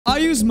I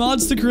use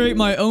mods to create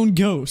my own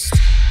ghost.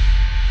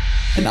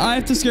 And I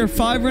have to scare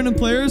 5 random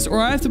players,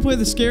 or I have to play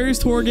the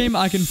scariest horror game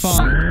I can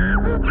find.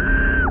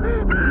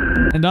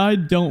 And I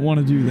don't want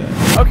to do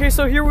that. Okay,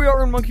 so here we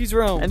are in Monkey's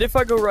Realm. And if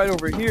I go right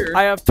over here,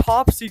 I have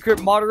top secret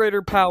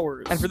moderator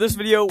powers. And for this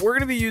video, we're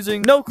going to be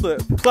using no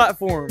clip,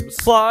 platforms,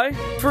 fly,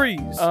 freeze.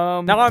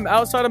 Now I'm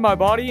outside of my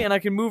body and I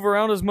can move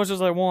around as much as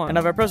I want. And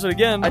if I press it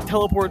again, I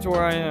teleport to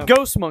where I am.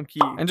 Ghost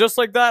monkey. And just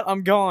like that,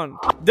 I'm gone.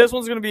 This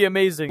one's going to be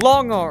amazing.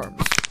 Long arms.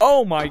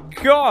 Oh my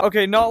god.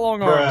 Okay, not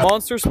long arms.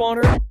 Monster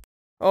spawner.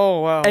 Oh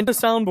wow. And a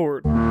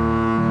soundboard.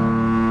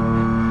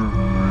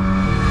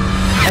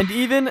 And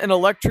even an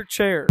electric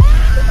chair.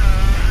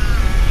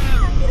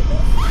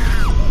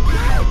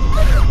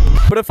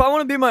 But if I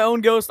want to be my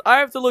own ghost, I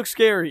have to look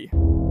scary.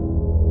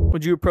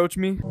 Would you approach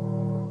me?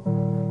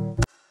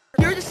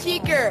 You're the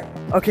seeker.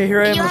 Okay,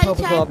 here I am in the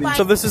public lobby.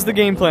 So this is the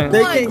game plan.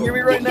 They can't hear me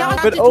right now,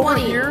 but over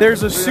here,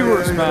 there's a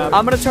sewers map.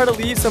 I'm gonna try to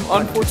leave some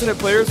unfortunate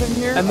players in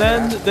here, and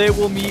then they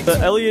will meet the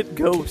Elliot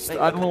ghost.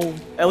 I don't know,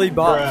 Ellie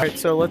bot. Alright,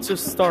 so let's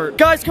just start.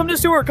 Guys, come to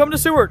sewer, come to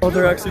sewer. Oh,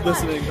 they're actually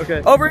listening.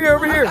 Okay. Over here,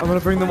 over here. I'm gonna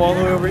bring them all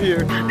the way over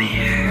here. I'm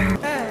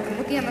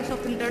looking at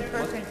myself in third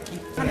person.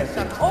 Kinda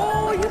sucks.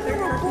 Oh, you can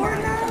record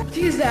now?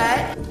 Use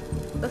that.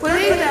 What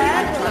is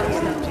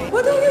that?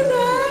 What is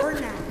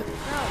that?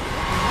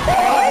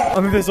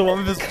 I'm invisible, I'm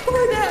invisible.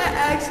 Oh, that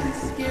actually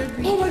scared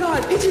me. Oh my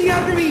god, it's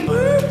after me.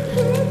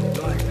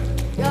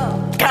 Yo.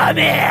 Come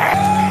here!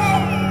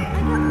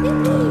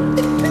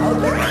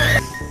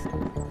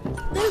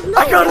 I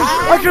got him!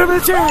 I got him in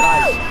the chair!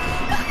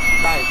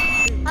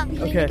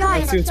 Okay,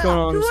 let's see what's going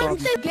on in this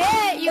office.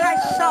 You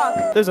guys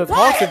suck. There's a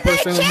toxic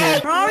person in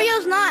here.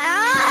 Mario's not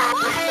out.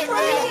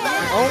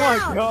 Oh my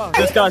god.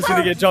 This guy's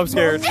gonna get jump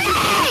scared.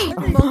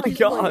 Oh my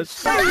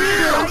gosh.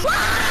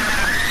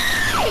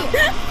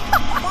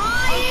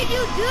 Why did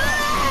you do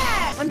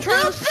that? I'm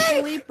trying to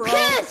sleep, bro.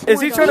 Is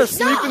he trying to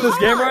sleep in this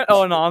game right?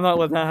 Oh no, I'm not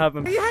letting that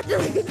happen. You had to.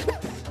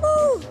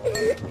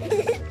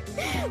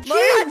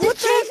 Mario, what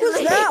the heck was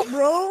that,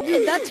 bro?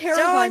 Dude, that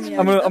terrified me.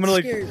 I'm gonna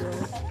like. Scary, bro.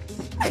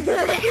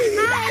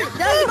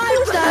 That's my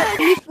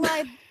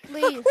son.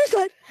 Please. Where's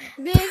that?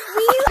 Big me.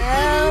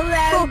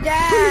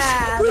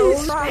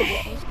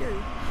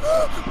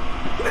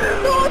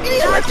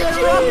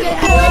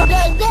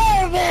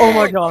 Oh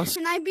my gosh.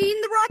 Can I be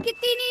in the rocket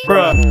thingy?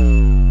 Bruh.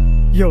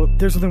 Yo,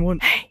 there's only one.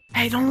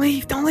 Hey, don't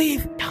leave, don't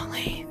leave, don't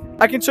leave.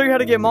 I can show you how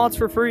to get mods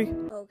for free.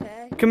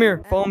 Okay. Come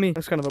here, follow me.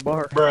 That's kind of a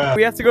bar. Bruh.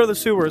 We have to go to the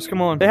sewers,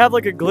 come on. They have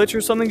like a glitch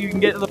or something you can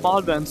get to the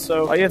mod vents,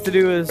 so all you have to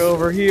do is go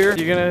over here.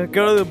 You're gonna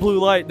go to the blue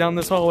light down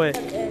this hallway.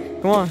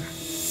 Come on.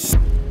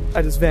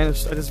 I just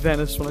vanished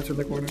when I turned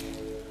the corner.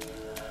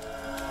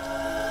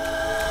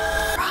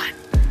 Run.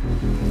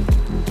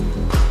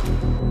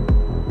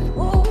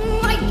 Oh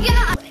my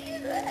god!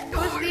 It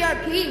was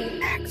VIP.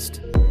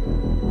 Next.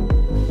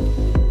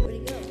 Where'd he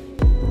go?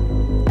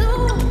 No!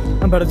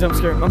 I'm about to jump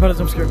scare him. Here's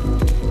a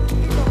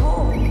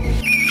hole.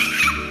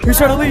 He's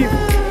trying to leave.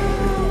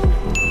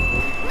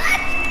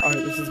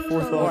 Alright, this is the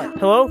fourth lobby.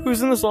 Hello?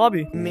 Who's in this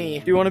lobby? Me.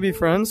 Do you want to be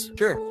friends?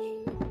 Sure.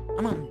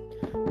 I'm on.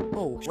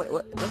 Oh,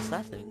 what's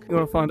that thing? You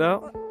want to find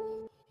out?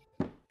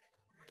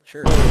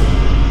 Sure.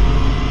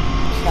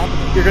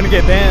 You're gonna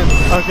get banned.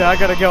 Okay, I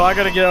gotta go. I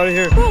gotta get out of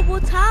here. Bro,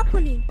 what's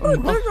happening? Bro,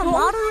 there's a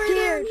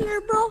moderator in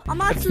here, bro.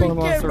 I'm actually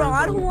scared, bro.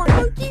 I don't want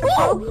to.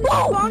 Whoa!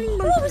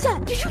 What was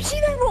that? Did you see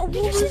that, bro?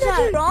 Did you see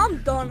that? Bro, I'm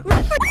done.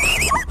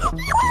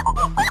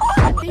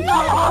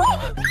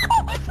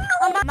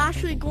 I'm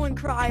actually going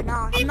to cry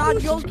now. I'm not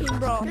joking,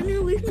 bro. Can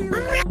you leave me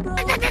alone, bro?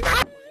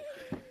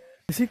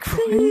 Is he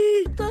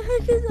crying? What the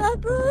heck is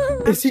that,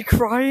 bro? Is he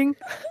crying?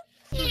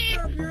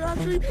 You're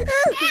actually...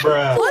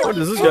 Bruh. What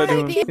is this guy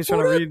doing? He's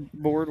trying to read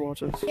board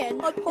watches.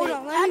 Hold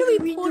on, how do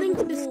we pull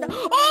into this stuff?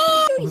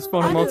 Oh! Let's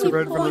spawn a monster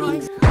right in front of me.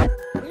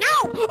 No!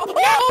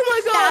 Oh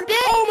my god!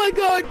 Oh my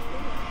god!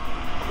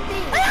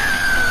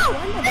 No!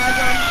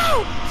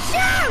 No!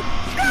 Shoot!